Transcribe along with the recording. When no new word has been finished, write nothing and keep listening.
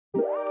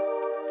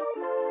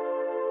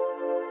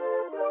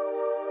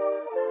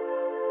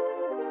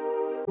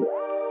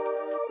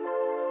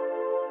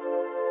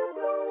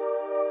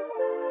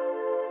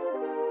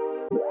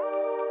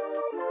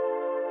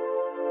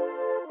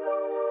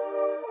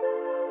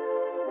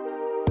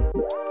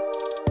What's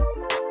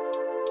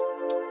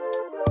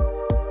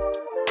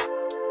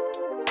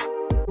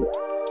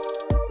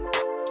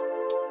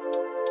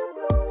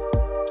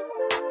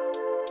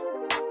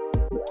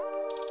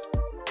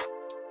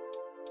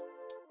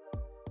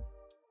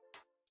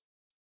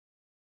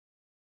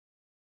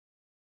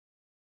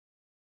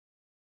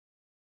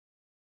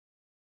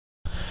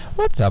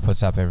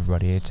up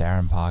everybody, it's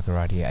Aaron Parker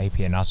right here,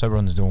 APN. I hope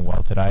everyone's doing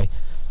well today.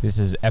 This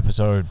is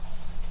episode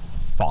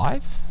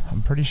 5,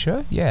 I'm pretty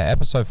sure. Yeah,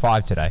 episode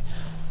 5 today.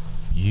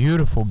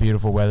 Beautiful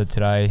weather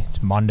today.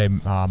 It's Monday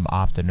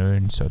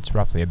afternoon, so it's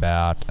roughly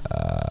about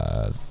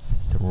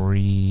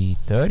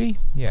 3:30.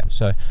 Yeah,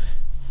 so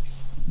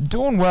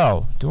doing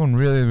well, doing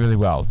really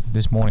well.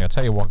 This morning, I'll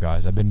tell you what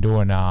guys, I've been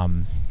doing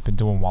 1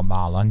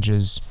 mile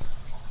lunges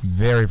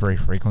very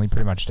frequently,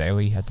 pretty much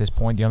daily at this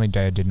point. The only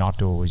day I did not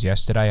do it was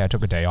yesterday. I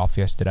took a day off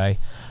yesterday.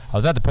 I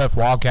was at the Perth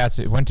Wildcats.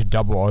 It went to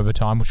double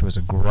overtime, which was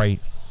a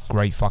great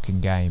fucking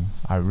game.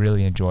 I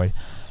really enjoyed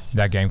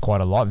that game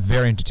quite a lot.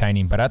 Very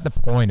entertaining, but at the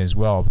point as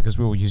well, because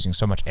we were using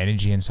so much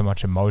energy and so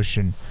much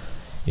emotion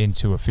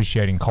into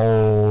officiating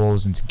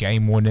calls, into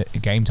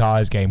game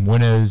ties, game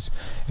winners,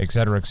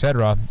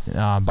 etc.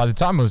 By the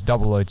time it was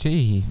double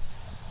OT,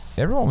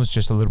 everyone was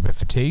just a little bit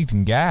fatigued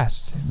and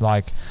gassed.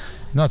 Like,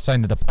 not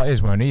saying that the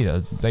players weren't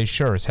either. They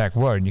sure as heck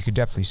were, and you could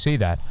definitely see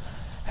that.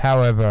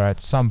 However,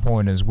 at some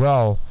point as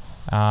well,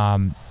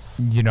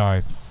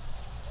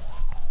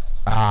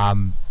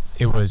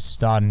 it was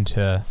starting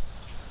to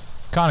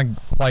kind of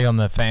play on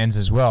the fans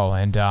as well.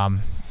 And,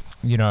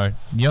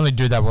 the only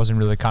dude that wasn't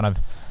really kind of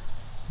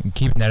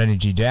keeping that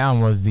energy down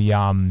was the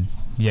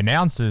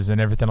announcers and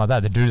everything like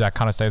that. The dude that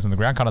kind of stays on the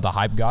ground, kind of the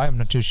hype guy. I'm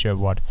not too sure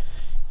what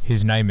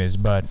his name is,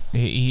 but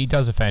he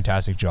does a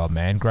fantastic job,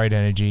 man. Great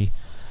energy.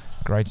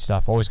 Great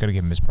stuff. Always got to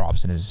give him his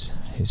props and his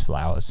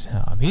flowers.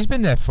 He's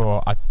been there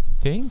for, I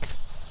think,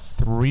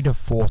 3 to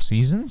 4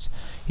 seasons.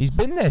 He's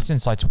been there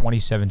since like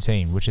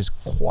 2017, which is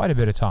quite a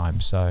bit of time.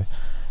 So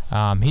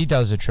he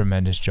does a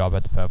tremendous job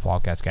at the Perth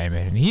Wildcats game,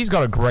 and he's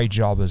got a great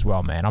job as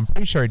well, man. I'm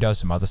pretty sure he does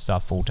some other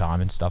stuff full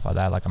time and stuff like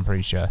that. Like, I'm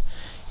pretty sure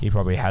he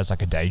probably has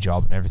like a day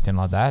job and everything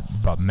like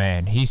that. But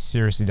man, he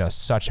seriously does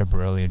such a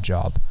brilliant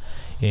job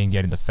in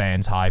getting the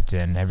fans hyped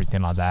and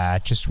everything like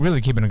that. Just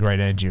really keeping a great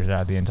energy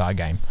throughout the entire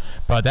game.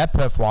 But that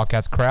Perth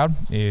Wildcats crowd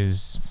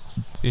is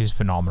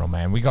phenomenal,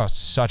 man. We got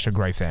such a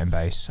great fan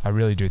base. I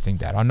really do think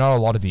that. I know a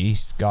lot of the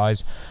East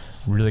guys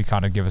really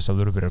kind of give us a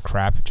little bit of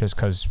crap just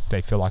because they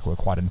feel like we're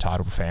quite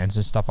entitled fans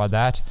and stuff like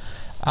that.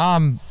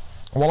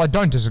 While I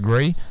don't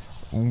disagree,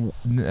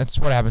 that's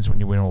what happens when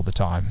you win all the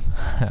time.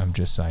 I'm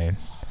just saying.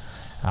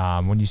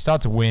 When you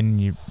start to win,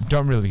 you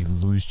don't really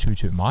lose too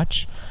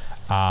much.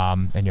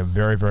 And you're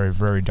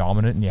very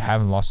dominant, and you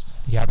haven't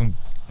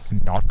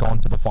not gone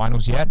to the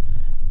finals yet.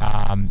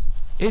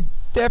 It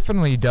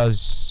definitely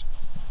does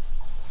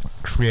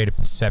create a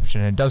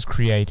perception, and it does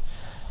create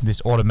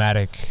this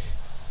automatic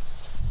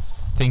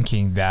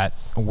thinking that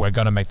we're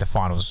going to make the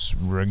finals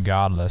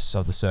regardless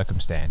of the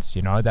circumstance.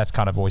 That's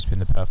kind of always been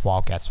the Perth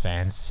Wildcats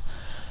fans'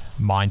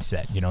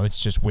 mindset. It's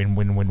just win,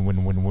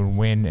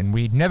 and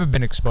we've never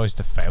been exposed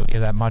to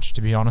failure that much,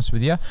 to be honest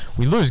with you.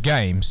 We lose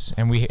games,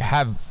 and we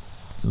have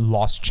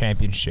lost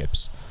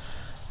championships,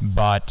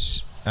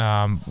 but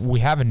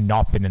we haven't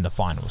not been in the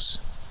finals.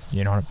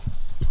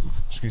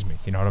 Excuse me.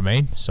 You know what I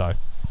mean? So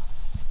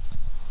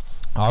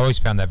I always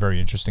found that very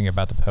interesting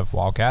about the Perth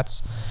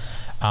Wildcats.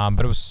 But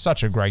it was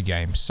such a great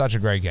game.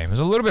 It was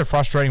a little bit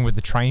frustrating with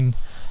the train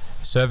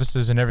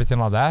services and everything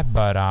like that,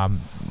 but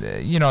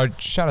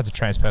shout out to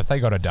Transperth. They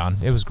got it done.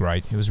 It was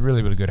great. It was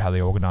really good how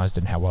they organized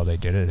it and how well they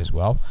did it as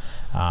well.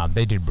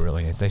 They did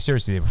brilliant. They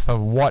seriously did. For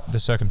what the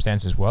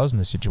circumstances was and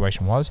the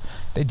situation was,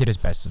 they did as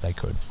best as they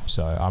could.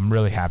 So I'm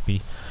really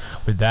happy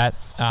with that.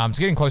 It's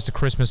getting close to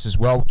Christmas as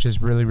well, which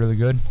is really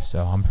good.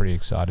 So I'm pretty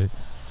excited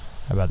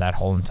about that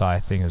whole entire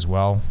thing as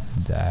well.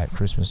 That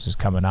Christmas is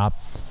coming up,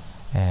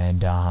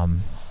 and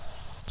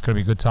it's going to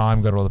be a good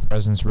time. Got all the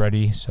presents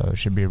ready, so it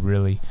should be a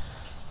really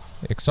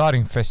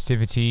exciting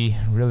festivity.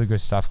 Really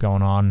good stuff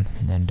going on,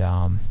 and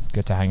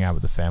get to hang out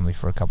with the family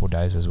for a couple of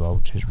days as well,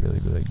 which is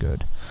really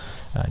good.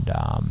 And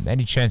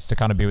any chance to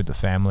kind of be with the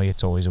family,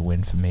 it's always a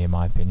win for me, in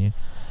my opinion.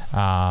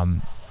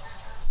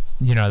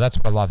 That's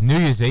what I love. New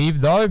Year's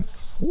Eve, though.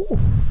 Ooh.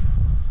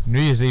 New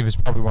Year's Eve is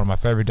probably one of my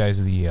favorite days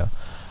of the year.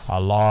 I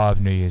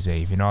love New Year's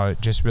Eve.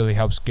 It just really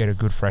helps get a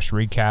good fresh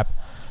recap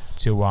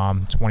to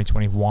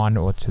 2021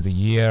 or to the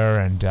year,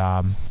 and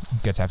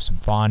get to have some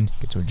fun,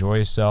 get to enjoy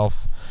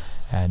yourself,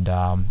 and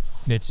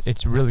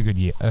it's a really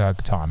good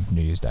time.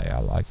 New Year's Day, I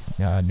like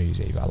New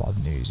Year's Eve. I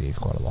love New Year's Eve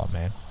quite a lot,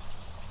 man.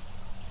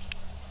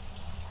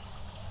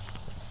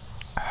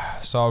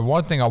 So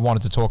one thing I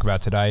wanted to talk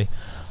about today,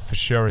 for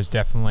sure, is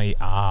definitely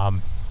a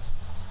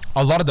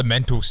lot of the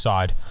mental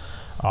side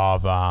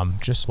of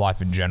just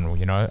life in general.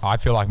 I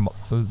feel like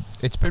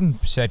it's been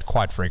said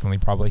quite frequently,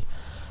 probably,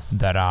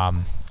 that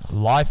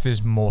life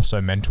is more so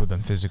mental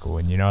than physical.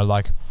 And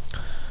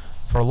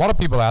for a lot of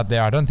people out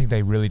there, I don't think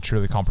they really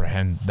truly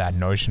comprehend that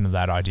notion of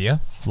that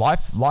idea.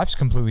 Life's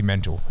completely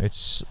mental.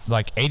 It's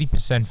like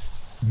 80%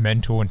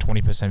 mental and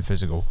 20%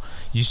 physical.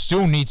 You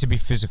still need to be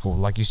physical,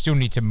 like you still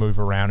need to move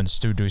around and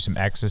still do some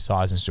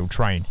exercise and still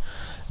train.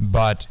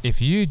 But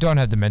if you don't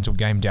have the mental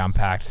game down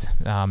packed,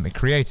 it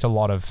creates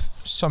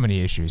so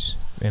many issues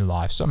in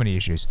life, so many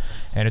issues.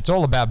 And it's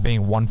all about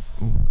being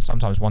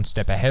sometimes one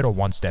step ahead or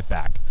one step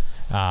back,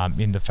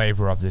 in the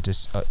favor of the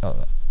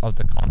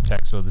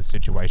context or the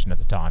situation at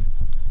the time.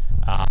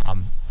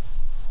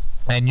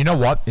 And you know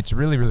what? It's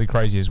really, really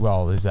crazy as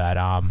well, is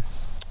that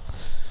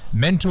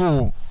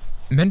mental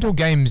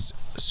game's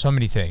so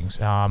many things.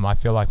 I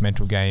feel like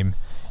mental game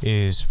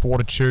is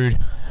fortitude,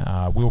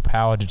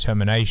 willpower,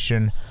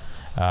 determination,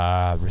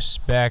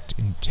 respect,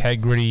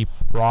 integrity,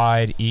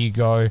 pride,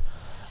 ego,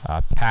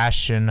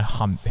 passion,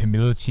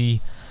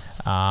 humility.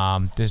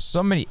 There's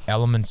so many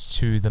elements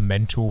to the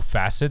mental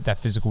facet that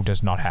physical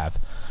does not have.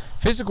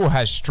 Physical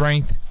has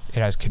strength, it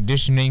has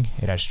conditioning,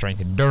 it has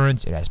strength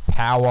endurance, it has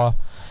power,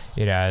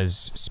 it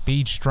has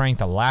speed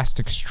strength,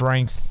 elastic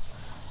strength,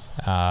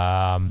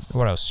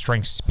 what else?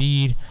 Strength,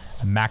 speed,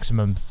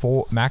 maximum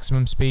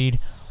speed.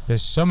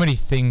 There's so many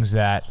things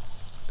that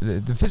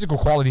the physical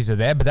qualities are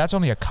there, but that's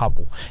only a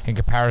couple in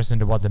comparison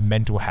to what the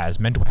mental has.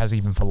 Mental has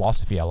even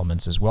philosophy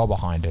elements as well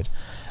behind it.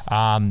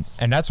 And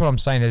that's what I'm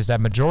saying, is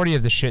that majority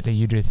of the shit that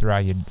you do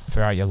throughout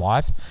your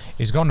life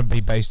is going to be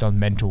based on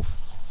mental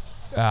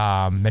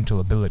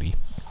ability.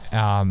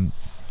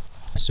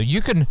 So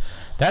you can,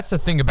 that's the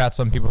thing about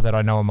some people that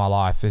I know in my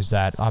life, is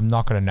that I'm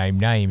not going to name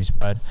names,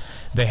 but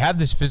they have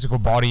this physical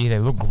body, they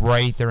look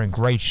great, they're in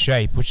great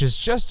shape, which is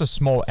just a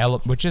small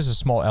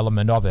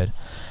element of it.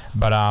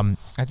 But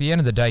at the end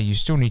of the day, you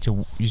still need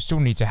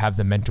to have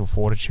the mental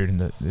fortitude and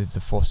the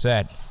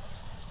foresight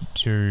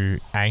to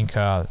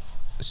anchor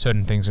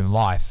certain things in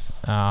life,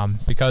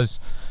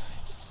 because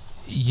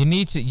you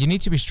need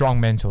to be strong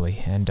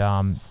mentally,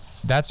 and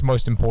that's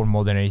most important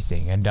more than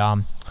anything. And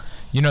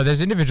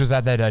there's individuals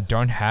out there that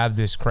don't have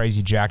this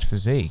crazy jacked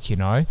physique.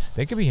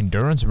 They could be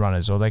endurance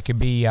runners, or they could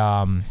be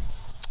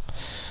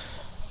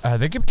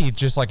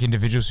just like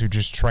individuals who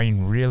just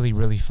train really,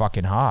 really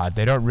fucking hard.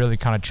 They don't really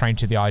kind of train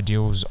to the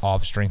ideals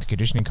of strength and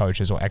conditioning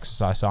coaches or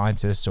exercise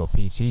scientists or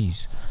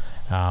PTs.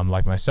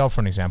 Like myself,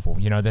 for an example.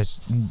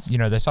 There's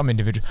some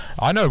individual.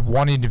 I know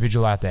one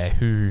individual out there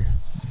who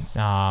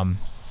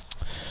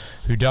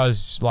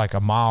does like a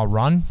mile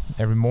run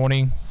every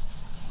morning,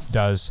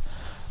 does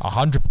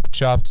 100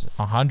 push-ups,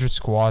 100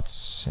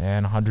 squats,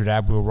 and 100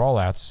 ab wheel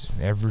rollouts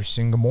every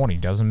single morning.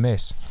 Doesn't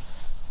miss.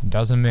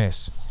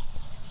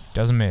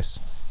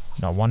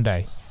 Not one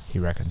day, he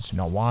reckons.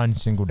 Not one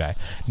single day.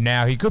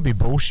 Now, he could be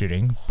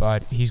bullshitting,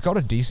 but he's got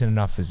a decent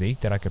enough physique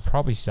that I could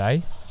probably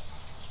say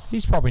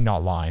he's probably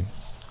not lying.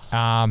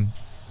 And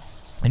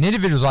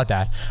individuals like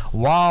that,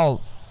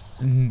 while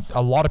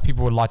a lot of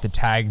people would like to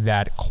tag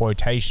that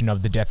quotation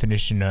of the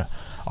definition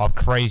of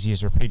crazy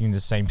as repeating the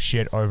same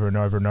shit over and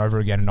over and over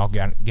again and not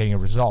getting a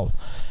result.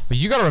 But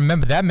you got to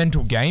remember that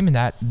mental game and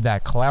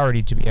that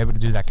clarity to be able to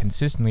do that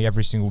consistently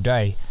every single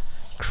day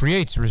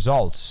creates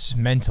results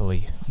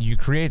mentally. You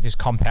create this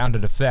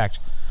compounded effect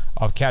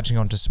of catching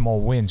on to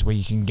small wins where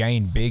you can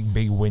gain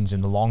big wins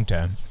in the long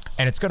term.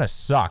 And it's going to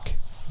suck.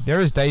 There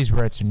is days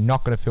where it's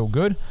not going to feel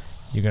good.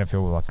 You're going to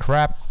feel like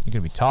crap. You're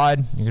going to be tired.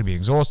 You're going to be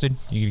exhausted.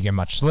 You're going to get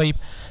much sleep.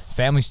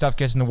 Family stuff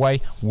gets in the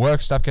way.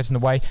 Work stuff gets in the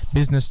way.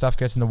 Business stuff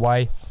gets in the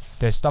way.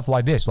 There's stuff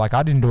like this. Like,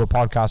 I didn't do a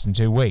podcast in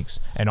 2 weeks.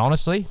 And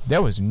honestly,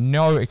 there was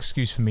no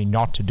excuse for me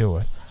not to do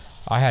it.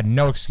 I had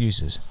no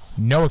excuses.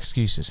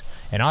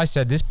 And I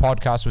said this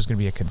podcast was going to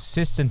be a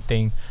consistent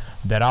thing,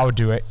 that I would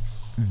do it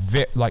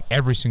like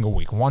every single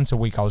week. Once a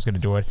week I was going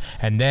to do it,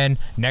 and then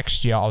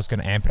next year I was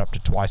going to amp it up to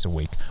twice a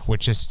week,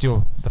 which is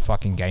still the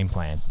fucking game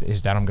plan,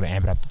 is that I'm going to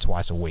amp it up to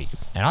twice a week.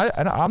 And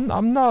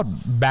I'm not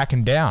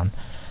backing down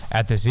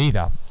at this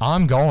either.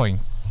 I'm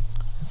going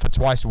for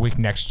twice a week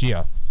next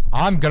year.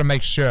 I'm going to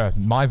make sure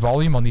my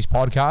volume on these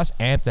podcasts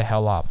amp the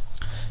hell up,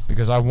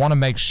 because I want to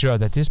make sure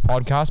that this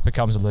podcast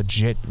becomes a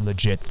legit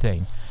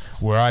thing,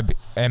 where I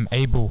am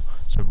able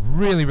to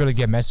really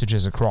get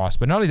messages across.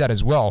 But not only that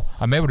as well,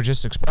 I'm able to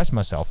just express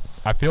myself.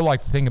 I feel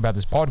like the thing about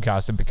this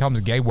podcast, it becomes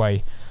a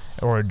gateway,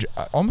 or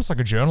almost like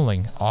a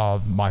journaling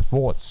of my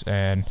thoughts.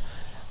 And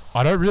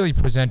I don't really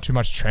present too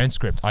much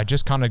transcript. I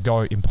just kind of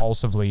go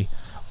impulsively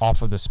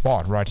off of the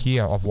spot right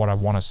here of what I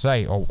want to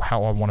say, or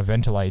how I want to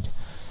ventilate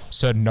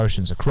certain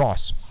notions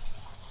across.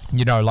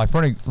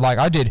 Like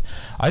I did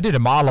a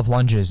mile of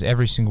lunges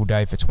every single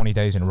day for 20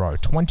 days in a row.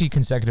 20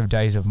 consecutive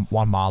days of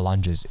 1 mile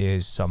lunges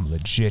is some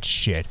legit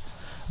shit.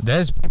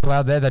 There's people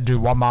out there that do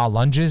 1 mile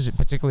lunges,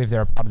 particularly if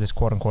they're a part of this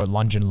quote-unquote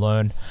lunge and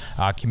learn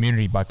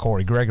community by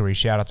Corey Gregory.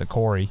 Shout out to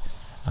Corey.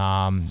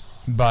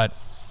 But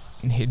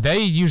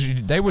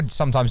they would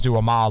sometimes do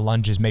 1 mile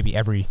lunges maybe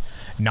every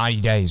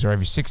 90 days or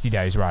every 60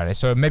 days, right?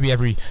 So maybe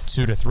every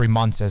 2 to 3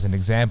 months, as an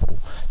example,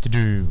 to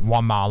do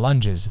 1 mile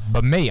lunges.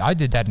 But me, I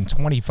did that in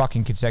 20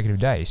 fucking consecutive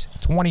days.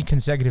 20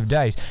 consecutive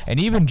days. And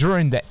even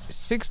during the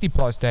 60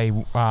 plus day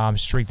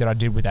streak that I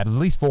did with at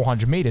least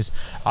 400 meters,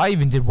 I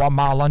even did 1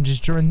 mile lunges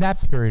during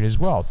that period as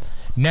well.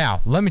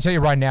 Now, let me tell you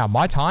right now,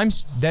 my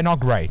times, they're not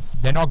great.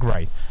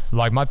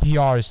 Like, my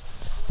PR is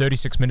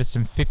 36 minutes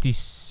and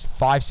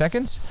 55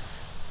 seconds.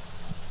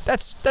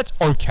 That's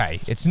okay.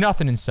 It's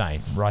nothing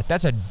insane, right?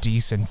 That's a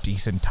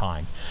decent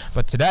time.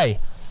 But today,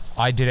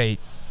 I did a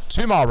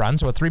 2-mile run,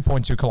 so a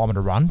 3.2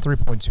 kilometer run,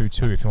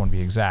 3.22 if you want to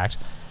be exact.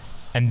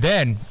 And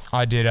then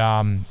I did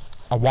a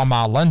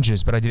 1-mile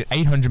lunges, but I did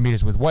 800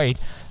 meters with weight,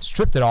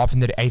 stripped it off,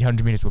 and did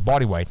 800 meters with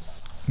body weight.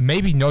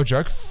 Maybe, no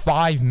joke,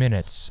 5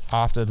 minutes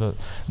after the,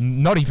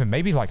 not even,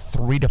 maybe like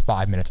 3 to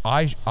 5 minutes.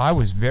 I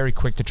was very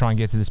quick to try and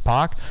get to this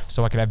park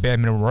so I could have bare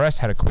minimum rest,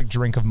 had a quick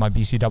drink of my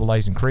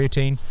BCAAs and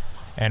creatine,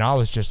 and I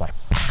was just like,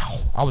 pow,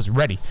 I was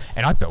ready.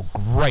 And I felt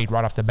great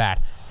right off the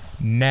bat.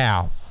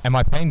 Now, am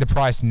I paying the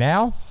price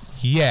now?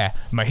 Yeah,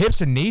 my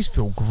hips and knees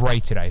feel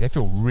great today. They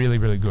feel really,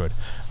 really good.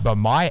 But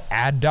my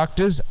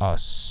adductors are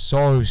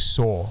so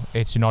sore.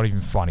 It's not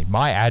even funny.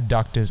 My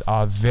adductors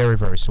are very,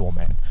 very sore,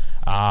 man.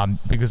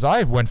 Because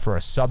I went for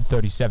a sub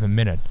 37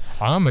 minute.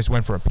 I almost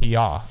went for a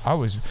PR.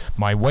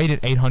 My weight at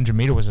 800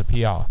 meter was a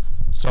PR.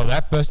 So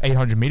that first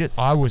 800 meters,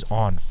 I was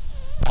on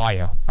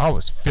fire. I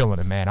was feeling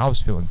it, man. I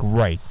was feeling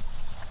great.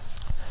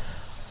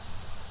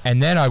 And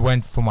then I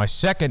went for my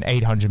second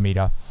 800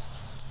 meter,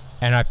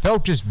 and I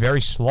felt just very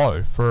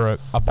slow for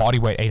a body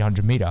weight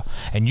 800 meter.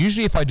 And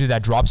usually if I do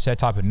that drop set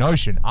type of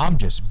notion, I'm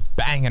just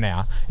banging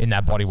out in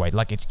that body weight.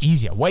 Like, it's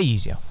easier, way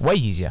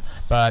easier.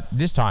 But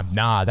this time,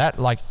 nah, that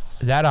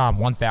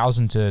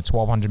 1,000 to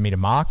 1,200 meter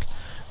mark,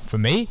 for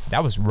me,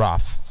 that was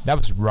rough.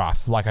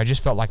 Like, I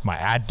just felt like my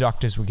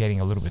adductors were getting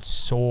a little bit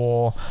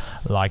sore.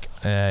 Like,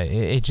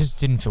 it just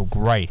didn't feel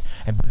great.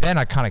 And then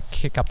I kind of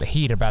kick up the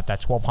heat about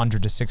that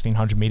 1,200 to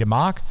 1,600 meter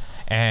mark.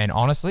 And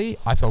honestly,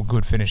 I felt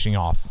good finishing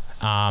off.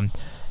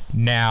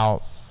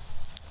 Now,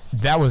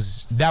 that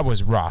was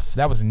rough.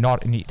 That was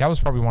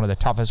probably one of the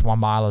toughest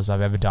 1-milers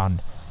I've ever done,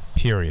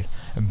 period.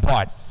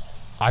 But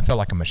I felt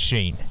like a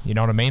machine. You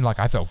know what I mean? Like,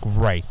 I felt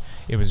great.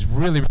 It was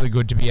really, really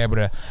good to be able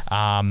to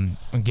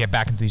get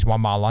back into these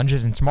 1-mile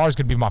lunges. And tomorrow's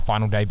going to be my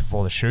final day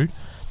before the shoot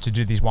to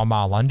do these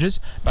 1-mile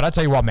lunges. But I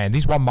tell you what, man,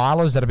 these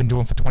 1-milers that I've been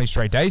doing for 20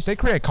 straight days, they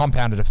create a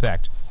compounded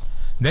effect.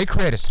 They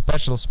create a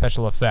special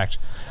effect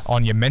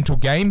on your mental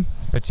game,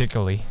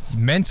 particularly.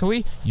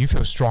 Mentally, you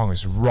feel strong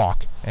as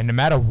rock. And no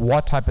matter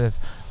what type of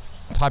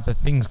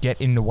things get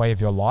in the way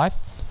of your life,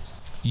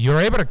 you're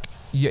able to...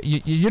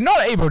 You're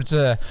not able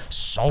to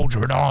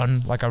soldier it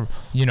on like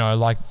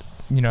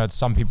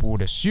some people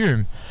would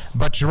assume,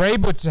 but you're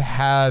able to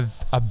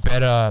have a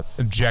better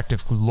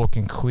objective look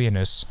and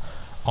clearness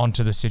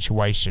onto the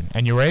situation,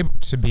 and you're able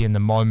to be in the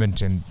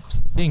moment and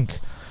think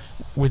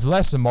with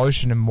less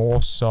emotion and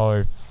more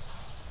so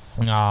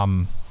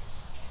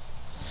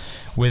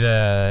with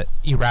a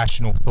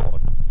irrational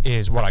thought,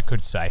 is what I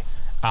could say.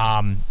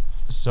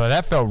 So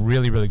that felt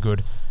really, really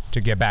good to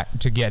get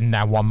in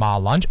that 1-mile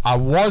lunge. I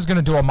was going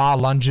to do a mile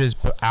lunges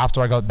after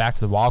I got back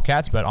to the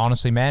Wildcats, but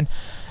honestly, man,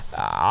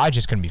 I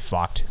just couldn't be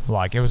fucked.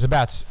 Like, it was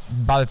about,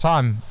 by the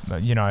time,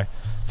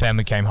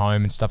 family came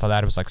home and stuff like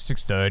that, it was like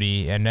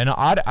 6:30, and then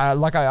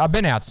I've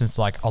been out since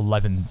like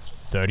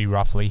 11:30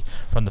 roughly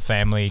from the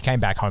family. Came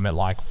back home at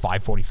like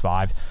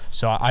 5:45,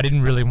 so I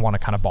didn't really want to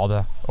kind of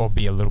bother or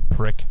be a little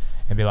prick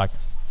and be like,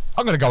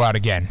 I'm going to go out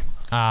again.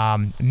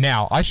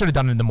 Now, I should have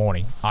done it in the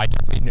morning. I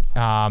definitely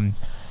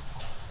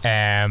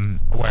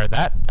am aware of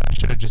that. I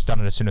should have just done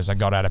it as soon as I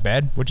got out of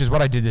bed, which is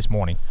what I did this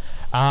morning.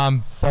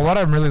 But what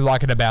I'm really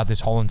liking about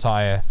this whole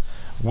entire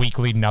week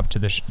leading up to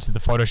the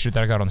photo shoot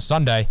that I got on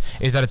Sunday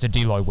is that it's a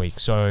deload week.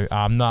 So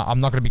I'm not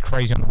going to be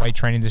crazy on the weight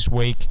training this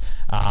week.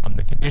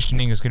 The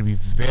conditioning is going to be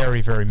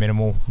very, very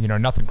minimal.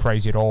 Nothing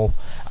crazy at all.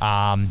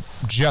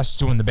 Just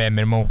doing the bare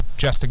minimal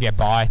just to get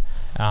by.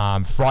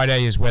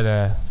 Friday is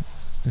where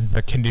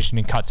the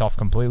conditioning cuts off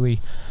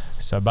completely.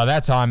 So by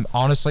that time,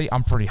 honestly,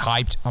 I'm pretty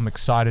hyped. I'm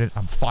excited.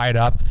 I'm fired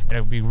up, and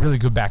it'll be really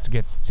good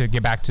to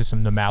get back to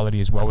some normality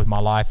as well with my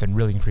life, and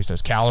really increase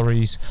those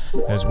calories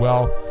as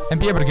well, and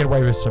be able to get away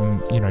with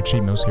some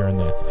cheat meals here and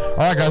there. All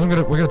right, guys,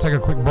 we're gonna take a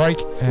quick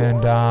break,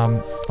 and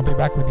I'll be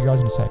back with you guys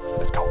in a sec.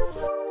 Let's go.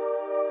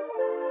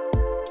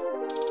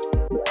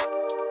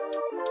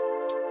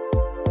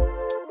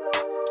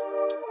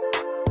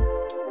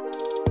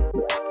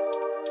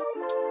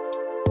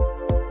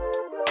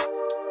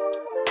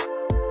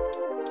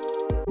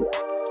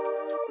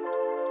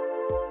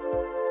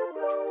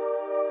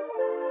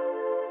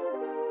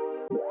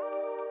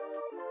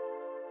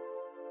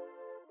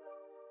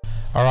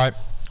 All right,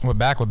 we're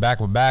back.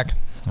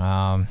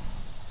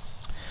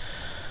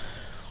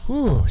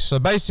 So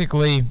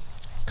basically,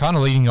 kind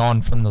of leading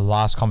on from the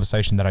last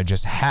conversation that I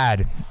just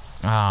had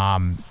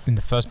in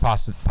the first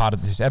part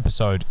of this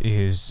episode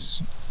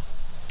is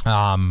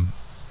I've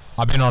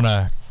been on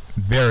a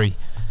very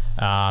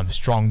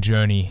strong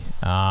journey,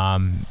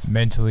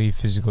 mentally,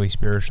 physically,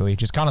 spiritually,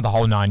 just kind of the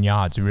whole 9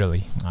 yards,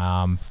 really.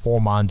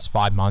 4 months,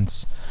 5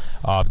 months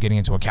of getting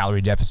into a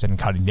calorie deficit and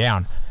cutting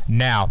down.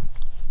 Now,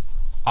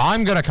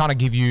 I'm going to kind of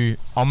give you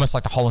almost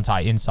like the whole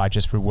entire insight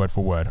just for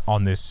word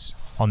on this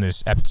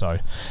episode.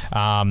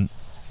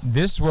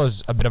 This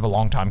was a bit of a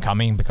long time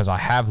coming because I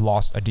have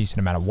lost a decent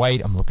amount of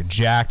weight. I'm looking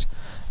jacked.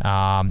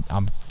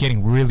 I'm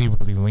getting really,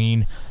 really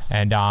lean.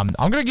 And I'm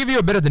going to give you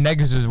a bit of the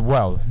negatives as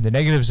well. The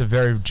negatives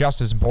are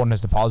just as important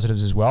as the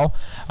positives as well.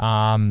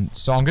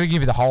 So I'm going to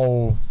give you the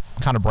whole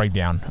kind of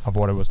breakdown of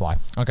what it was like.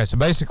 Okay, so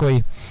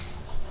basically,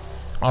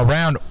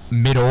 around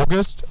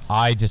mid-August,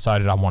 I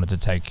decided I wanted to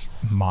take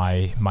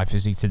my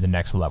physique to the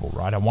next level,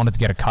 right? I wanted to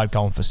get a cut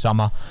going for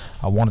summer.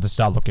 I wanted to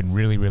start looking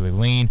really, really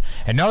lean.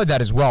 And not only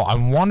that as well, I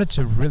wanted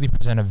to really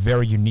present a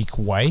very unique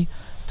way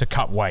to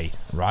cut weight,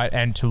 right?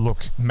 And to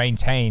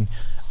maintain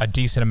a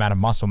decent amount of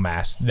muscle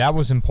mass. That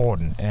was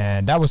important,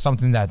 and that was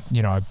something that,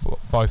 you know,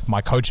 both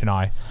my coach and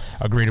I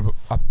agreed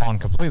upon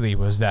completely,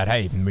 was that,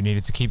 hey, we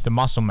needed to keep the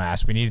muscle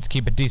mass, we needed to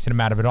keep a decent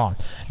amount of it on.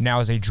 Now,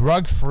 as a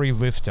drug-free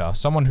lifter,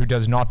 someone who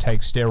does not take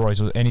steroids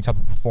or any type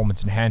of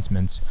performance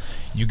enhancements,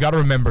 you got to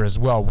remember as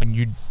well, when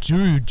you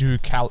do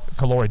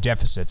calorie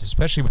deficits,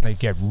 especially when they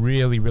get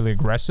really, really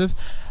aggressive,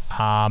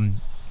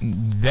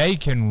 they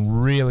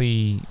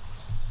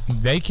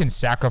can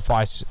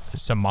sacrifice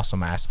some muscle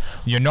mass.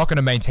 You're not going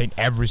to maintain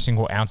every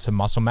single ounce of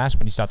muscle mass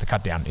when you start to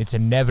cut down. It's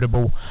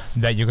inevitable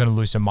that you're going to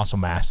lose some muscle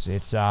mass.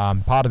 It's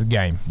part of the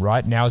game,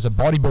 right? Now, as a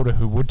bodybuilder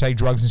who would take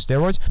drugs and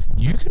steroids,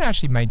 you can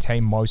actually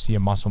maintain most of your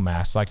muscle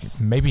mass, like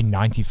maybe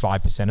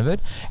 95% of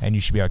it, and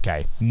you should be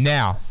okay.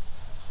 Now,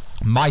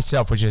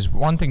 myself, which is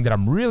one thing that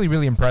I'm really,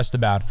 really impressed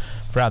about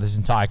throughout this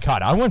entire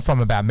cut, I went from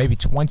about maybe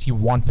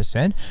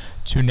 21%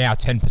 to now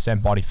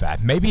 10% body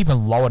fat, maybe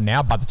even lower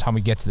now by the time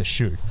we get to the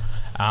shoot.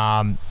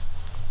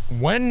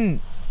 When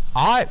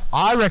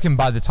I reckon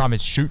by the time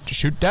it's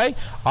shoot day,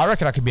 I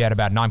reckon I could be at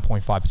about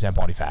 9.5%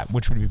 body fat,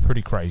 which would be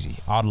pretty crazy.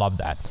 I'd love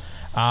that.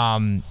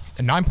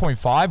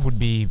 9.5 would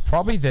be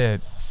probably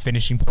the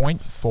finishing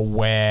point for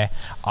where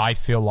I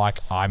feel like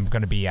I'm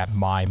going to be at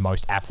my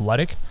most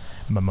athletic,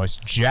 my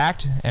most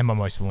jacked, and my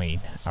most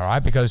lean. All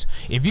right, because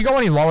if you go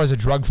any lower as a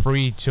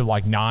drug-free to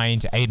like 9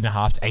 to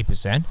 8.5 to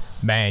 8%,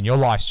 man, your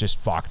life's just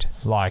fucked.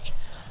 Like,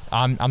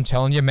 I'm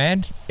telling you,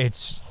 man,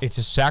 it's a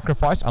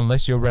sacrifice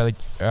unless you're really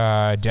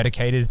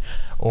dedicated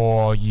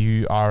or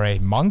you are a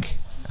monk,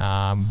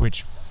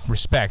 which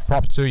respect,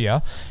 props to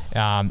you,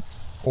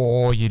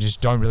 or you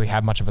just don't really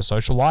have much of a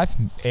social life.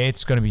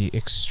 It's going to be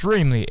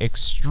extremely,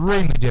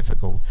 extremely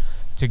difficult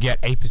to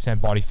get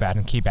 8% body fat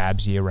and keep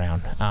abs year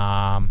round.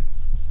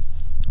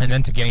 And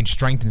then to gain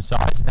strength and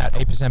size in that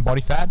 8%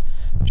 body fat,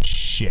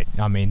 shit,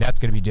 I mean,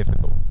 that's going to be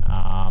difficult.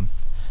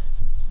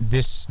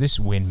 This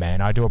wind,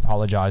 man, I do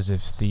apologize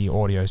if the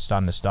audio is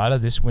starting to stutter.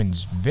 This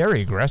wind's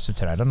very aggressive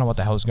today. I don't know what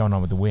the hell's going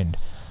on with the wind.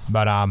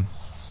 But,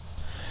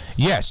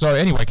 yeah, so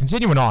anyway,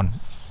 continuing on.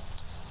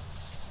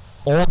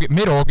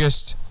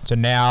 Mid-August to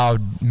now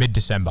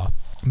mid-December.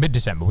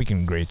 Mid-December, we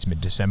can agree it's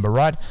mid-December,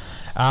 right?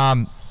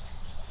 I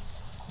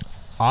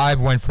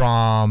went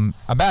from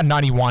about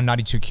 91,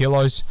 92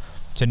 kilos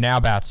to now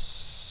about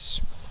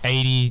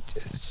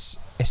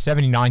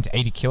 79 to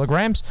 80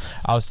 kilograms.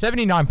 I was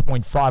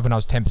 79.5 when I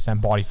was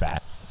 10% body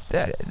fat.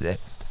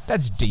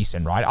 That's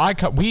decent,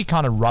 right? We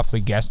kind of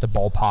roughly guessed a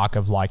ballpark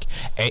of like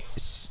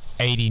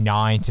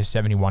 89 to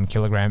 71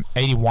 kilogram,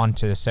 81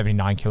 to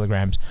 79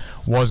 kilograms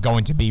was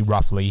going to be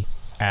roughly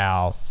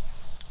our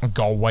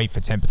goal weight for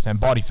 10%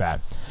 body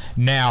fat.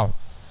 Now,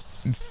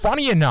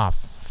 funny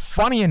enough,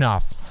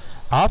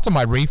 after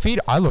my refeed,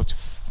 I looked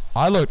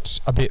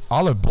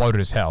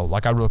bloated as hell.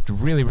 Like, I looked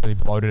really, really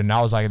bloated, and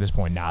I was like, at this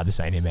point, nah, this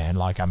ain't it, man.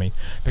 Like, I mean,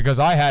 because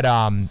I had,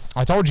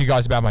 I told you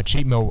guys about my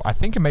cheat meal, I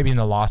think maybe in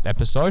the last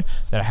episode,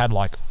 that I had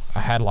like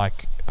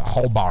a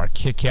whole bar of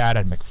Kit Kat,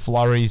 and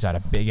McFlurries, I had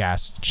a big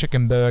ass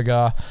chicken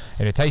burger,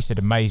 and it tasted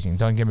amazing.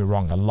 Don't get me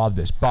wrong, I love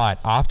this. But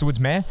afterwards,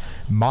 man,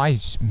 my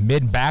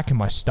mid back and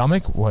my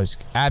stomach was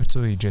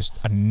absolutely just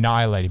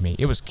annihilating me.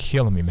 It was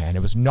killing me, man.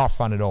 It was not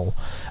fun at all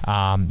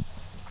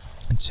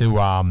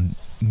to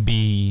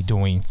be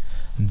doing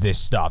this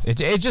stuff. It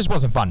just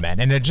wasn't fun,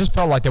 man. And it just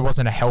felt like there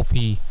wasn't a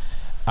healthy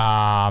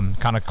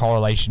kind of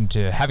correlation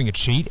to having a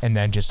cheat and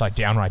then just like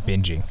downright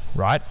binging,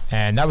 right?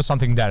 And that was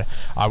something that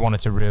I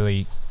wanted to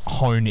really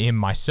hone in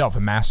myself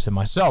and master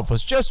myself,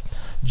 was just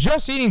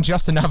eating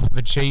just enough of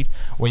a cheat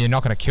where you're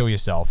not going to kill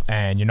yourself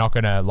and you're not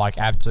going to like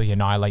absolutely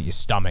annihilate your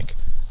stomach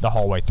the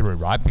whole way through,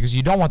 right? Because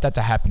you don't want that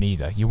to happen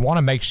either. You want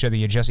to make sure that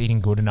you're just eating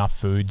good enough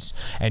foods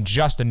and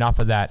just enough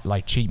of that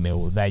like cheat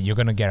meal that you're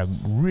going to get a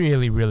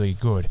really, really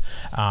good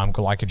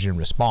glycogen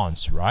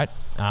response, right?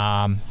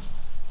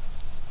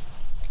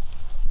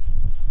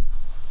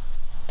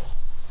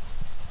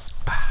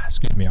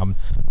 Excuse me, I'm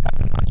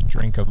having a nice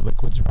drink of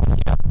liquids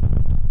right here.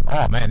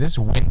 Oh man, this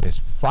wind is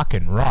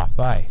fucking rough,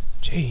 eh?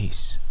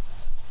 Jeez.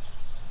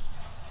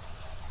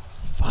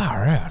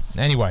 Far out.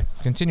 Anyway,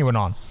 continuing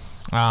on.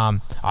 I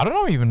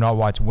don't even know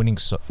why it's winding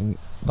so,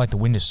 like the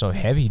wind is so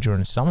heavy during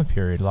the summer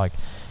period. Like,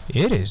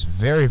 it is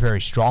very,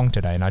 very strong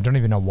today, and I don't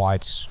even know why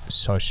it's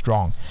so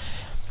strong.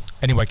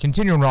 Anyway,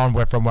 continuing on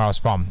from where I was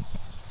from.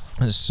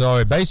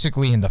 So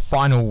basically, in the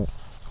final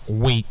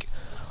week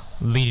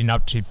leading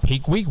up to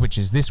peak week, which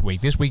is this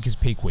week. This week is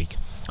peak week.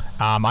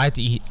 I had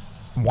to eat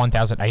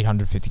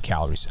 1,850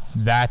 calories.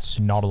 That's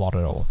not a lot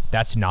at all.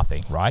 That's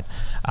nothing, right?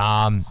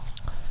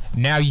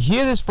 Now, you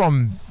hear this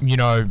from,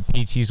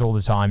 PTs all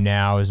the time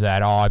now, is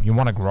that, if you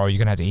want to grow, you're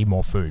going to have to eat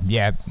more food.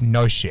 Yeah,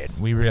 no shit.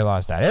 We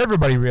realize that.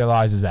 Everybody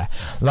realizes that.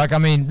 Like, I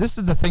mean, this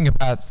is the thing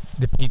about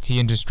the PT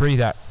industry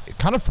that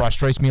kind of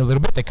frustrates me a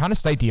little bit. They kind of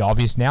state the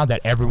obvious now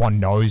that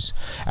everyone knows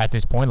at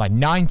this point. Like,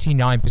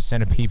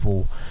 99% of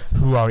people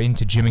who are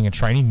into gymming and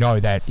training know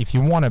that if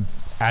you want to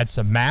add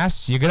some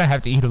mass, you're going to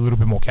have to eat a little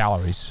bit more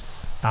calories.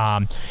 You're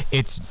going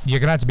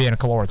to have to be in a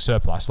caloric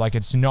surplus. Like,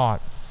 it's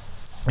not...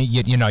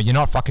 you're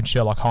not fucking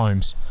Sherlock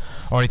Holmes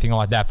or anything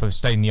like that for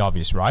stating the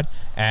obvious, right?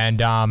 And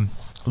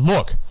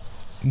look,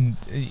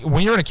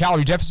 when you're in a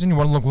calorie deficit, you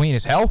want to look lean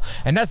as hell.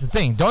 And that's the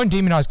thing. Don't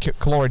demonize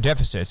caloric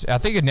deficits. I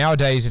think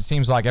nowadays it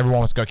seems like everyone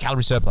wants to go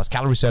calorie surplus,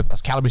 calorie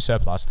surplus, calorie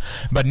surplus.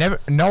 But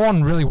no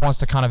one really wants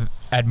to kind of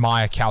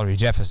admire calorie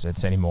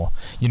deficits anymore.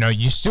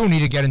 You still need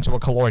to get into a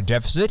caloric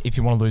deficit if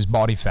you want to lose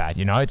body fat.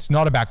 It's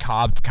not about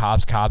carbs,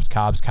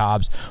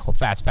 or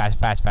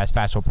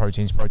fats, or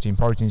proteins.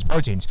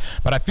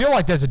 But I feel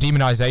like there's a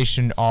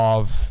demonization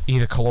of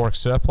either caloric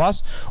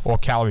surplus or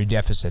calorie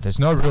deficit. There's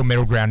no real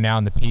middle ground now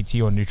in the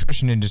PT or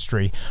nutrition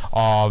industry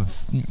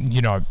of,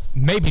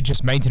 maybe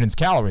just maintenance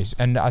calories.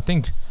 And I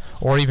think,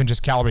 or even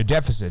just calorie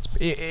deficits.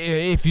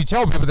 If you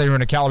tell people they're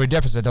in a calorie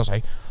deficit, they'll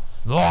say,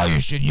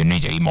 you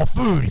need to eat more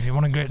food. If you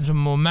want to get some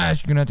more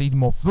mass, you're gonna have to eat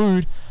more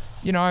food.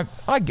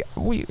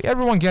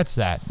 Everyone gets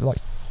that. Like,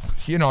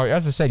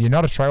 as I said, you're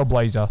not a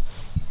trailblazer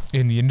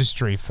in the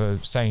industry for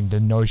saying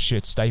the no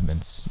shit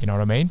statements. You know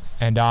what I mean?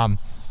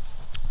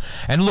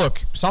 And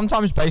look,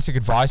 sometimes basic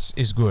advice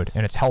is good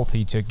and it's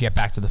healthy to get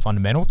back to the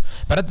fundamentals.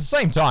 But at the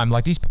same time,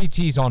 like these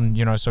PTs on,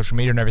 social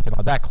media and everything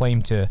like that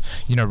claim to,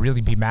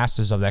 really be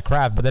masters of their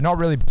craft, but they're not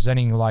really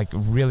presenting like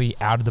really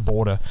out of the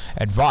border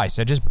advice.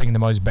 They're just bringing the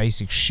most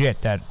basic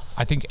shit that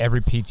I think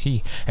every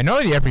PT, and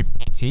not only every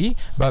PT,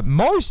 but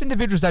most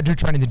individuals that do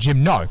train in the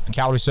gym know.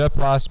 Calorie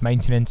surplus,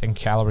 maintenance, and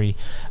calorie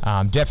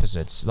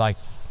deficits. Like,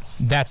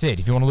 that's it.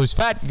 If you want to lose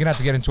fat, you're going to have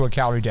to get into a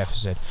calorie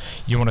deficit.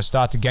 You want to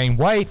start to gain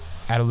weight,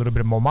 add a little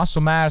bit more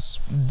muscle mass,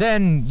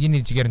 then you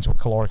need to get into a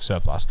caloric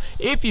surplus.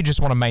 If you just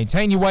want to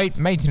maintain your weight,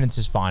 maintenance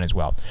is fine as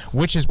well,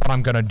 which is what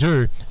I'm going to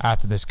do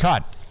after this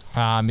cut.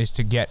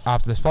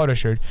 After this photo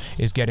shoot,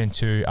 is get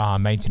into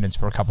maintenance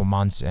for a couple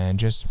months and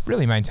just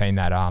really maintain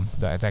that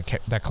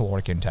that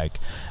caloric intake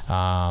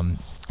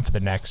for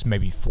the next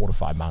maybe 4 to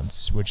 5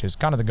 months, which is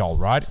kind of the goal,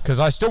 right? Because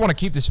I still want to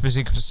keep this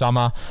physique for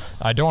summer.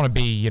 I don't want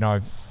to be,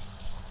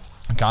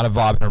 kind of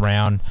vibing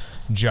around,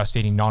 just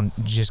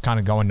kind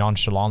of going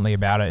nonchalantly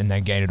about it and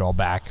then gain it all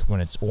back when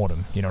it's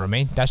autumn. You know what I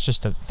mean?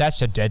 That's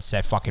a dead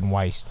set fucking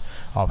waste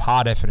of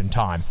hard effort and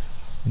time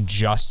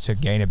just to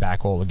gain it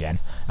back all again,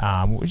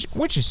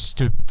 which is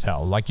stupid to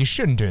tell. Like, you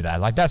shouldn't do that.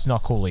 Like, that's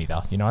not cool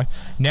either.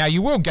 Now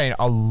you will gain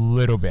a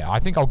little bit. I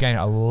think I'll gain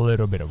a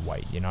little bit of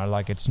weight.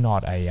 Like, it's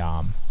not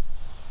an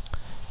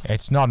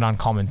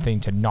uncommon thing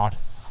to not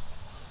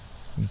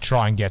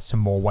try and get some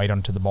more weight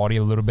onto the body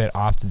a little bit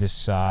after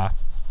this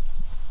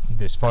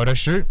photo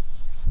shoot,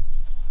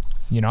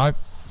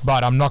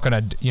 but I'm not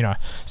gonna,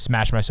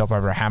 smash myself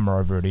over a hammer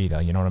over it either.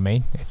 You know what I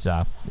mean? It's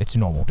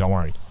normal. Don't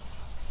worry.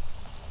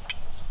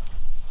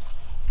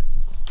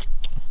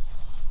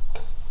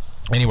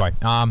 Anyway,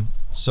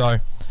 so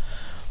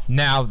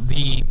now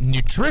the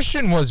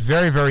nutrition was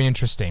very, very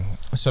interesting.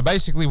 So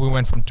basically, we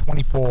went from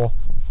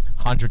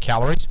 2,400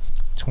 calories,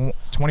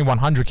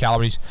 2,100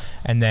 calories,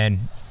 and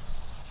then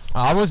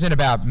I was in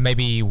about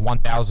maybe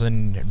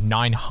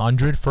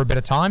 1,900 for a bit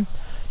of time.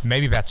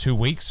 Maybe about 2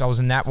 weeks I was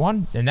in that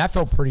one, and that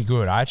felt pretty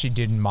good. I actually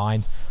didn't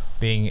mind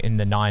being in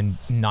the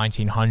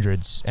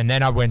 1900s, and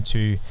then I went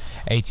to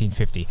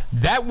 1850.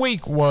 That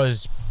week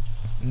was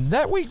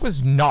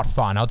not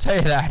fun, I'll tell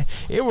you that.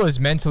 It was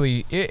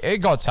mentally,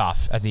 it got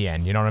tough at the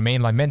end, you know what I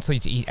mean? Like, mentally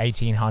to eat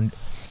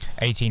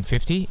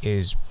 1850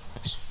 is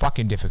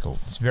fucking difficult.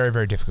 It's very,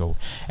 very difficult.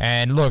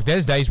 And look,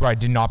 there's days where I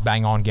did not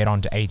bang on get on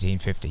to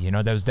 1850.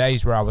 There was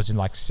days where I was in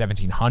like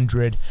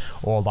 1700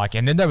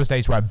 and then there was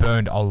days where I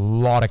burned a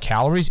lot of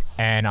calories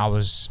and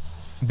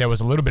there was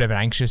a little bit of an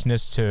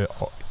anxiousness to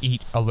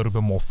eat a little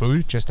bit more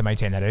food just to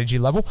maintain that energy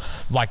level.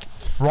 Like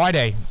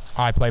Friday,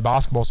 I play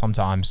basketball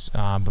sometimes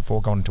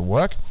before going to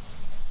work,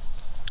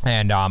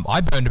 and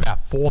I burned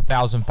about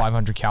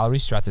 4,500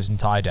 calories throughout this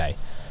entire day.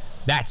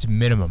 That's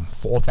minimum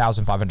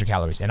 4,500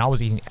 calories, and I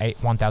was eating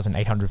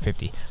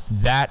 1,850.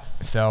 That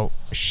felt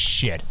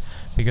shit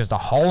because the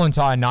whole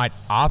entire night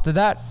after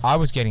that, I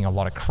was getting a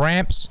lot of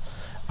cramps.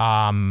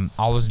 I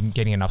wasn't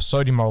getting enough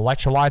sodium or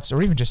electrolytes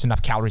or even just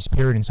enough calories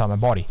period inside my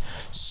body.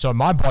 So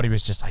my body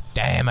was just like,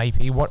 damn,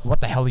 AP,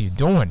 what the hell are you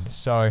doing?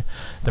 So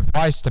the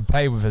price to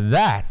pay for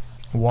that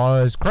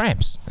was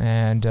cramps.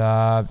 And,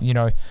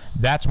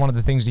 that's one of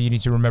the things that you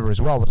need to remember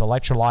as well with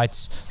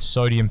electrolytes,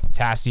 sodium,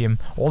 potassium,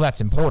 all that's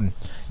important.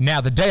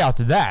 Now, the day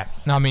after that,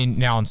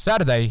 now on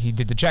Saturday, he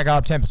did the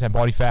checkup, 10%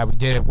 body fat. We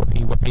did it,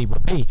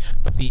 whoopee.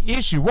 But the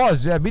issue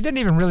was that I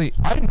didn't really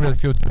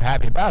feel too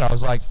happy about it. I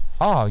was like,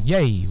 oh,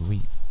 yay,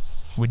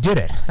 we did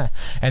it.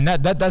 And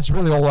that's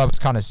really all I was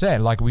kind of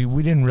saying. Like, we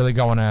didn't really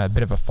go on a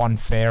bit of a fun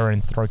fair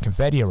and throw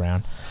confetti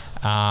around.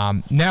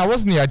 Now, it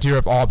wasn't the idea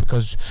of,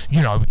 because,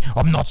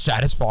 I'm not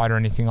satisfied or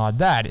anything like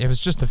that. It was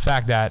just the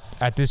fact that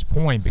at this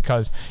point,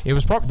 because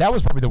that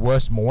was probably the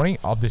worst morning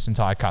of this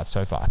entire cut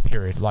so far,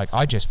 period. Like,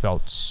 I just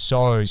felt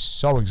so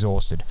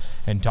exhausted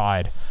and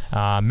tired,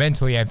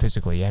 mentally and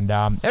physically. And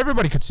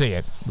everybody could see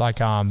it. Like,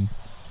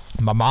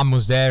 my mum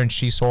was there and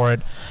she saw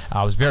it.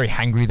 I was very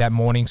hangry that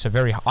morning.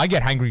 I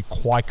get hangry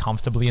quite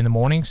comfortably in the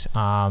mornings.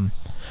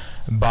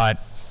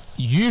 But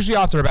usually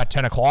after about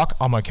 10 o'clock,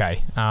 I'm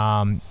okay.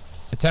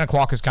 At 10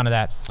 o'clock is kind of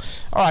that,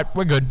 all right,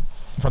 we're good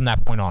from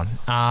that point on.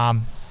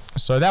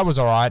 So that was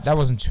all right. That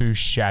wasn't too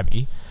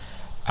shabby.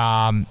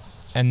 And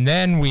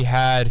then we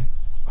had,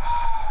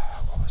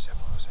 what was it?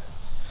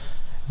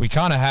 We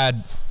kind of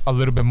had a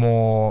little bit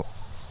more,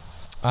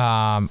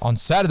 on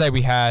Saturday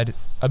we had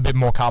a bit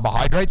more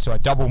carbohydrates, so I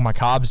doubled my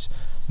carbs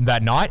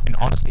that night, and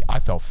honestly, I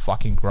felt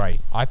fucking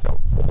great. I felt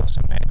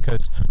awesome, man,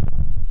 because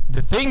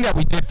the thing that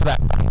we did for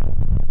that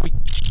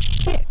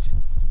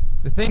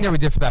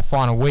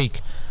final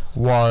week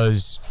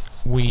was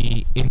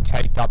we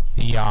intaked up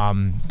the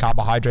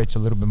carbohydrates a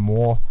little bit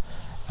more,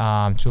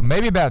 to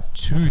maybe about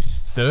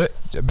 210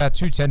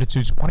 to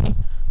 220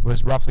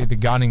 was roughly the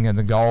gunning and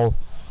the goal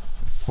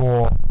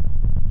for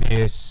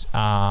this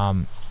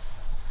for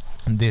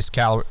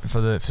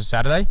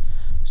Saturday.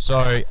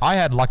 So I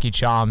had Lucky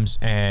Charms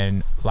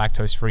and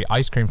lactose-free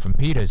ice cream from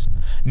Peter's.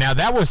 Now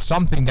that was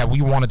something that we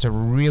wanted to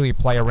really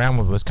play around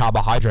with, was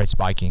carbohydrate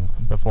spiking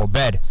before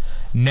bed.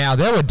 Now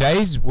there were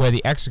days where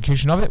the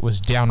execution of it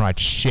was downright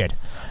shit.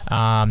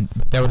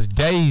 There was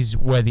days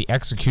where the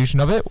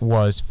execution of it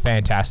was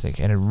fantastic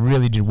and it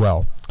really did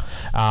well.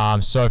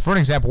 So for an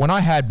example, when I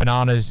had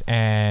bananas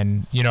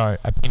and,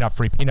 a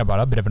peanut-free peanut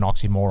butter, a bit of an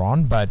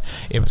oxymoron, but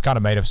it was kind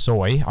of made of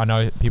soy. I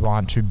know people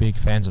aren't too big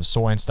fans of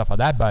soy and stuff like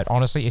that, but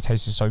honestly, it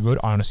tasted so good,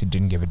 I honestly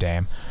didn't give a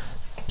damn.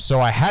 So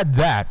I had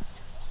that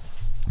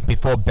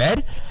before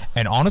bed,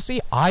 and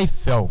honestly, I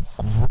felt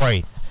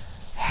great.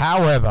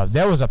 However,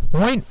 there was a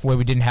point where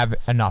we didn't have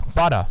enough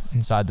butter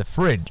inside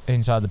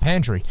the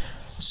pantry.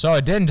 So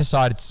I then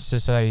decided to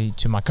say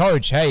to my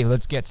coach, hey,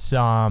 let's get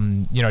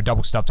some,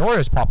 double stuffed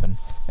Oreos popping.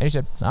 And he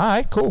said, all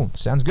right, cool.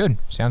 Sounds good.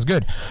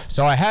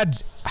 So I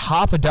had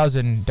half a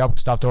dozen double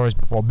stuffed Oreos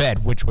before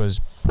bed, which was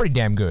pretty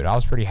damn good. I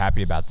was pretty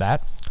happy about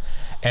that.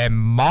 And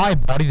my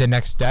body the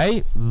next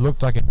day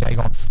looked like a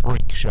daggone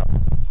freak show.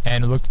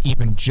 And it looked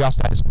even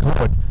just as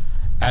good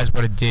as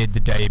what it did the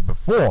day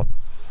before.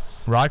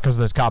 Right, because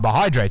there's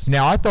carbohydrates.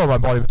 Now, I thought my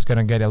body was going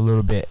to get a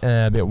little bit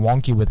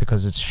wonky with it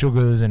because it's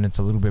sugars and it's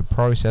a little bit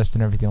processed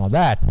and everything like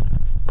that.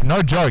 But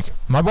no joke,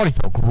 my body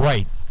felt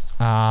great.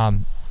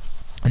 And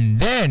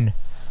then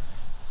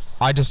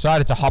I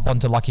decided to hop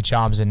onto Lucky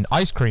Charms and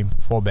ice cream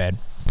before bed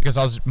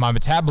because my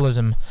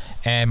metabolism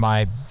and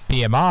my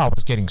BMR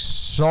was getting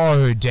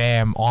so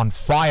damn on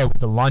fire with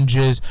the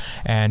lunges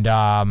and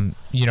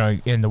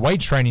in the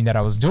weight training that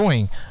I was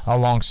doing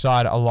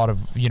alongside a lot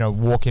of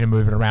walking and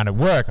moving around at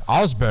work.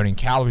 I was burning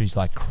calories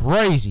like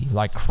crazy,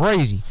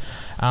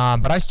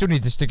 but I still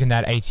need to stick in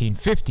that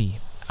 1850.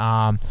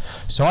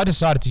 So I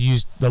decided to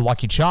use the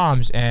Lucky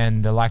Charms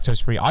and the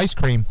lactose-free ice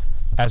cream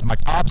as my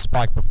carb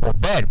spike before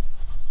bed,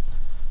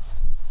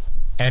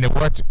 and it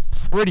worked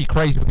pretty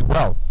crazily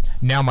well.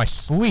 Now my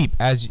sleep,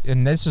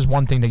 and this is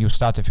one thing that you'll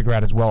start to figure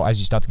out as well as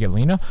you start to get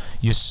leaner.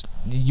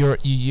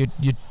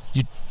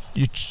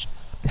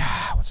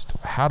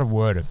 How to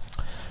word it?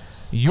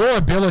 Your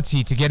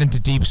ability to get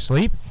into deep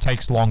sleep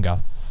takes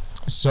longer,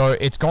 so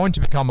it's going to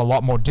become a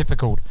lot more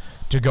difficult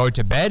to go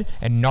to bed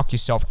and knock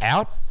yourself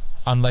out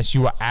unless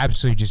you are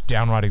absolutely just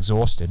downright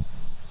exhausted.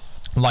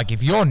 Like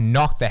if you're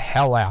knocked the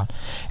hell out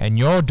and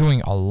you're doing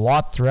a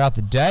lot throughout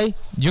the day,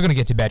 you're going to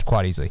get to bed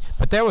quite easily.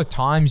 But there were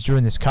times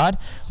during this cut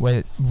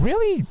where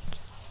really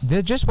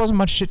there just wasn't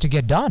much shit to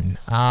get done.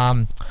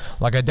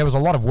 There was a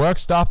lot of work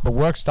stuff, but my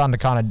work's starting to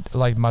kind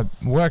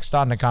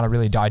of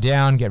really die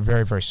down, get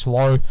very, very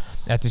slow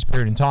at this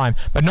period in time.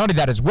 But not only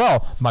that as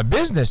well, my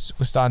business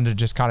was starting to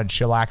just kind of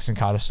chillax and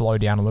kind of slow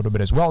down a little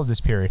bit as well at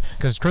this period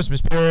because it's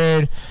Christmas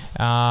period.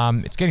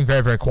 It's getting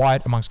very, very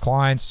quiet amongst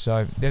clients.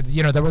 So there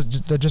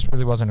just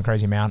really wasn't a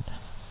crazy amount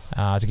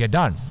to get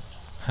done.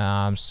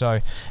 There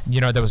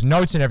was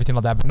notes and everything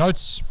like that, but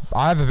notes,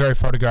 I have a very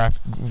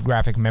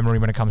photographic memory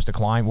when it comes to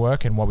client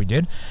work and what we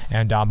did,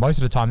 and most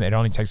of the time it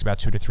only takes about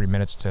 2 to 3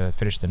 minutes to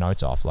finish the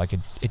notes off. Like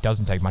it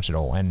doesn't take much at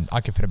all, and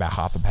I can fit about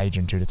half a page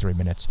in 2 to 3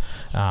 minutes.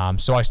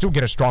 So I still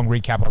get a strong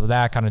recap of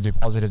that, kind of do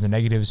positives and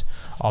negatives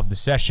of the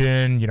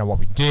session, what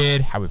we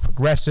did, how we're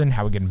progressing,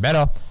 how we're getting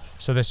better.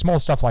 So there's small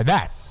stuff like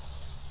that.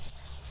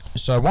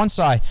 So once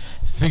I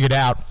figured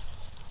out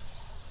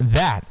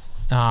that,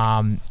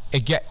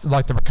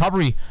 the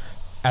recovery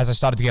as I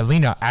started to get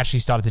leaner actually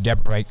started to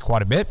decelerate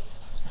quite a bit.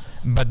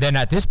 But then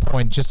at this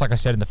point, just like I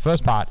said in the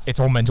first part, it's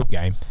all mental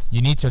game.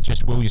 You need to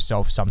just will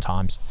yourself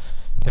sometimes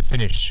to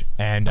finish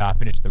and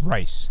finish the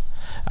race.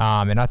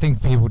 And I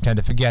think people tend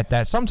to forget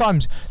that.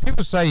 Sometimes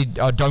people say,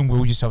 oh, don't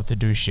will yourself to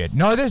do shit.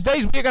 No, there's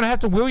days where you're going to have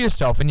to will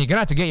yourself and you're going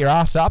to have to get your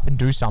ass up and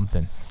do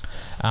something.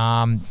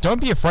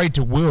 Don't be afraid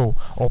to will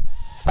or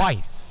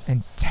fight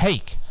and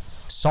take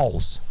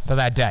souls for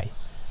that day.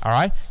 All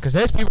right? Because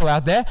there's people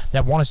out there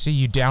that want to see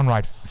you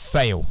downright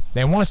fail.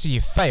 They want to see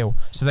you fail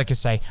so they can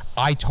say,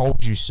 I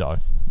told you so.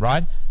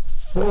 Right?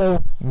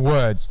 4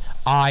 words.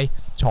 I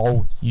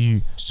told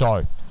you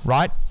so.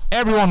 Right?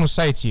 Everyone will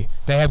say it to you.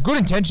 They have good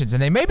intentions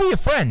and they may be your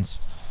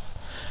friends.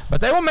 But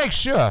they will make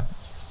sure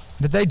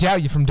that they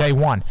doubt you from day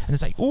one. And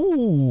it's like,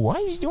 ooh, why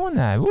is he doing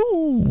that?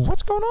 Ooh,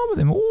 what's going on with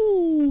him?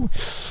 Ooh.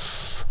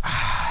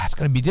 It's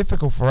going to be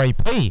difficult for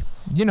AP.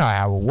 You know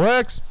how it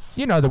works.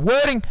 You know the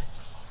wording.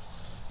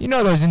 You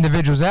know those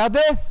individuals out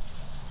there.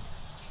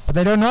 But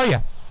they don't know you.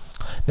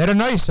 They don't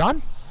know you,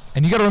 son.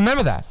 And you got to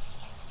remember that.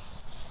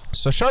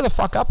 So show the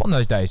fuck up on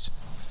those days.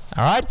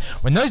 Alright?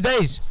 When those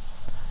days,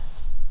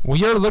 well,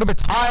 you're a little bit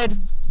tired,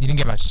 you didn't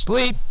get much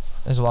sleep,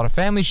 there's a lot of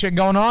family shit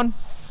going on,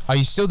 are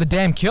you still the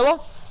damn killer?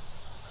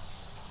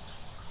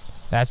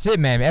 That's it,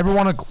 man.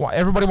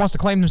 Everybody wants to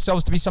claim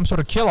themselves to be some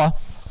sort of killer,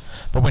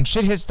 but when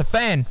shit hits the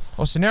fan,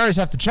 or scenarios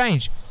have to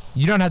change,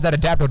 you don't have that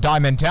adapt or die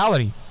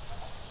mentality.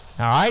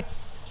 Alright?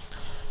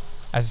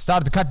 As it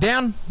started to cut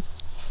down,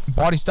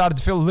 body started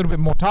to feel a little bit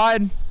more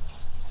tired.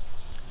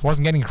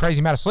 Wasn't getting a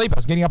crazy amount of sleep. I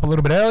was getting up a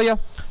little bit earlier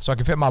so I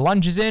could fit my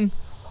lunges in.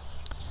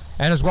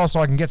 And as well so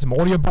I can get some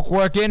audiobook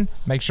work in.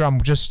 Make sure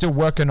I'm just still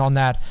working on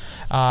that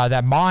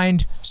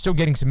mind. Still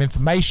getting some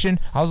information.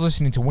 I was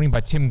listening to Winning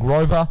by Tim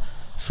Grover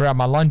throughout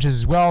my lunges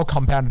as well.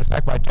 Compounded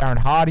Effect by Darren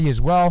Hardy as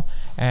well.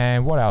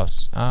 And what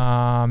else?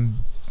 I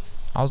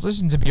was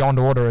listening to Beyond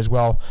Order as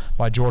well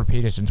by Jordan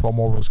Peterson, 12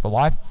 More Rules for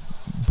Life.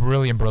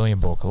 Brilliant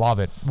book. Love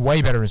it.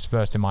 Way better than his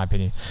first, in my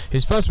opinion.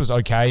 His first was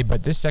okay,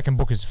 but this second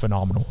book is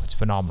phenomenal. It's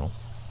phenomenal.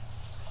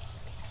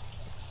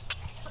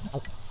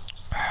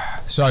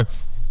 So,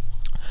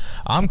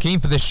 I'm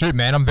keen for this shoot,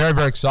 man. I'm very,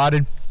 very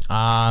excited.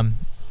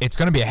 It's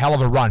going to be a hell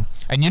of a run.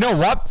 And you know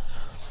what?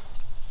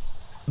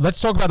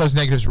 Let's talk about those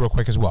negatives real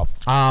quick as well.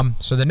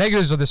 So the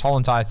negatives of this whole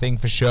entire thing,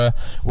 for sure,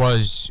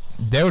 was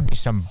there would be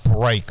some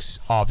breaks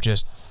of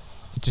just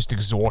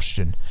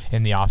exhaustion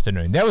in the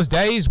afternoon. There was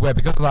days where,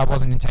 because I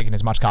wasn't taking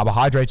as much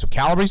carbohydrates or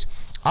calories,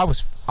 I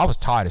was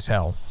tired as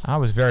hell. I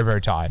was very,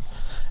 very tired.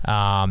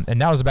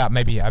 And that was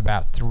maybe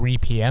about 3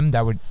 p.m.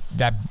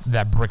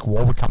 that brick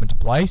wall would come into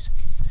place.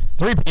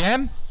 3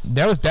 p.m.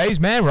 There was days,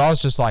 man, where I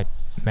was just like,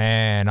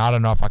 man, I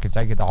don't know if I could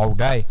take it the whole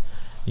day,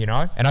 you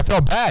know. And I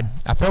felt bad.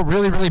 I felt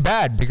really, really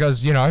bad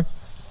because, you know,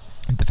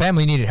 if the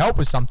family needed help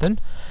with something,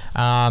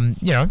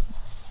 you know,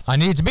 I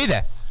needed to be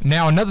there.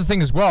 Now, another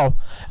thing as well,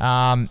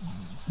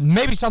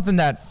 maybe something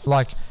that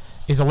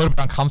is a little bit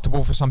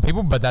uncomfortable for some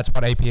people, but that's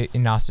what AP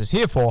in us is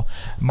here for.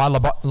 My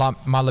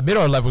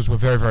libido levels were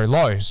very, very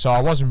low, so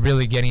I wasn't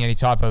really getting any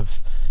type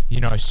of, you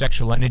know,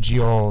 sexual energy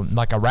or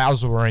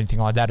arousal or anything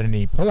like that at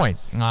any point.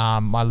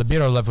 My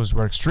libido levels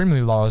were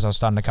extremely low as I was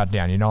starting to cut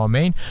down, you know what I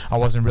mean? I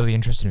wasn't really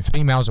interested in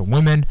females or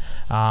women.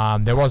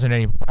 There wasn't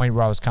any point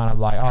where I was kind of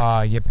like,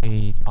 oh,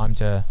 yippee, time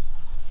to,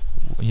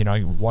 you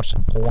know, watch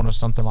some porn or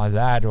something like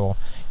that, or,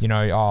 you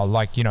know,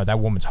 you know, that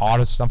woman's hot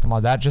or something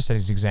like that, just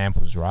as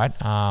examples, right?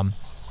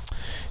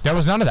 There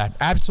was none of that,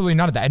 absolutely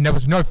none of that, and there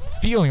was no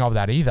feeling of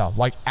that either,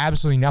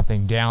 absolutely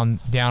nothing down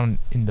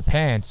in the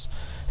pants.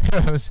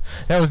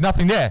 There was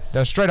nothing there. There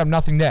was straight up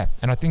nothing there.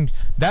 And I think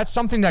that's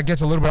something that gets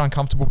a little bit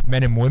uncomfortable with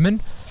men and women,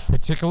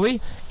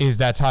 particularly, is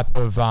that type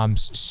of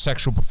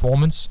sexual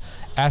performance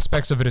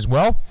aspects of it as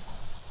well.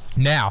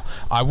 Now,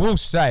 I will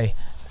say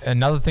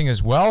another thing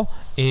as well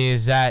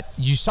is that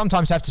you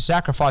sometimes have to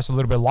sacrifice a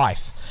little bit of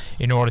life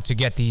in order to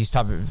get these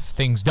type of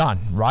things done,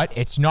 right?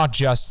 It's not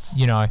just,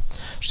 you know,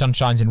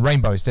 sunshines and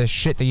rainbows. There's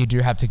shit that you do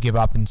have to give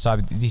up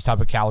inside these type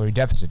of calorie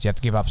deficits. You have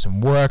to give up some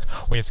work,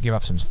 or you have to give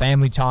up some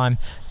family time.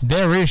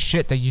 There is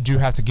shit that you do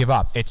have to give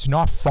up. It's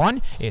not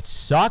fun. It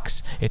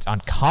sucks. It's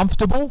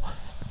uncomfortable.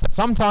 But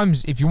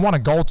sometimes if you want a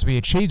goal to be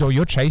achieved or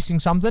you're chasing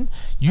something,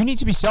 you need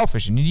to be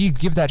selfish and you need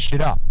to give that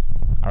shit up.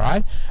 All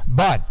right?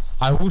 But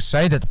I will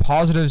say that the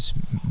positives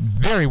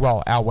very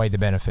well outweigh the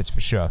benefits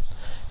for sure.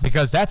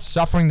 Because that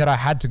suffering that I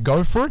had to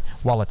go through,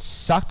 while it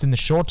sucked in the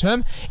short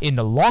term, in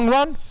the long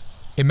run,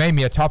 it made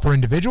me a tougher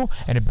individual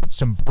and it put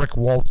some brick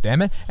walls,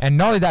 damn it. And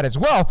not only that as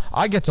well,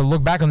 I get to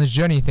look back on this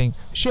journey and think,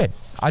 shit,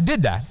 I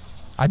did that.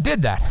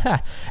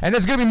 And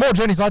there's going to be more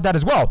journeys like that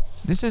as well.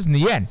 This isn't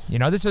the end. You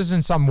know, this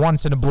isn't some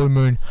once in a blue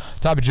moon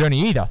type of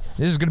journey either.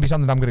 This is going to be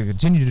something I'm going to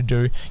continue to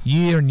do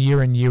year and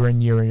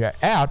year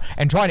out,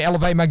 and try to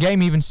elevate my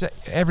game even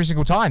every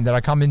single time that I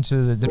come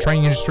into the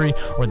training industry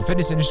or the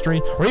fitness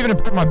industry or even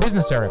improve my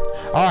business area.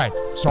 All right,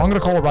 so I'm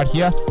going to call it right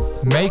here.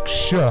 Make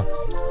sure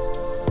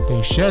that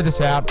you share this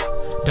out,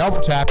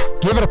 double tap,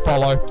 give it a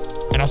follow,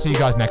 and I'll see you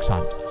guys next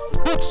time.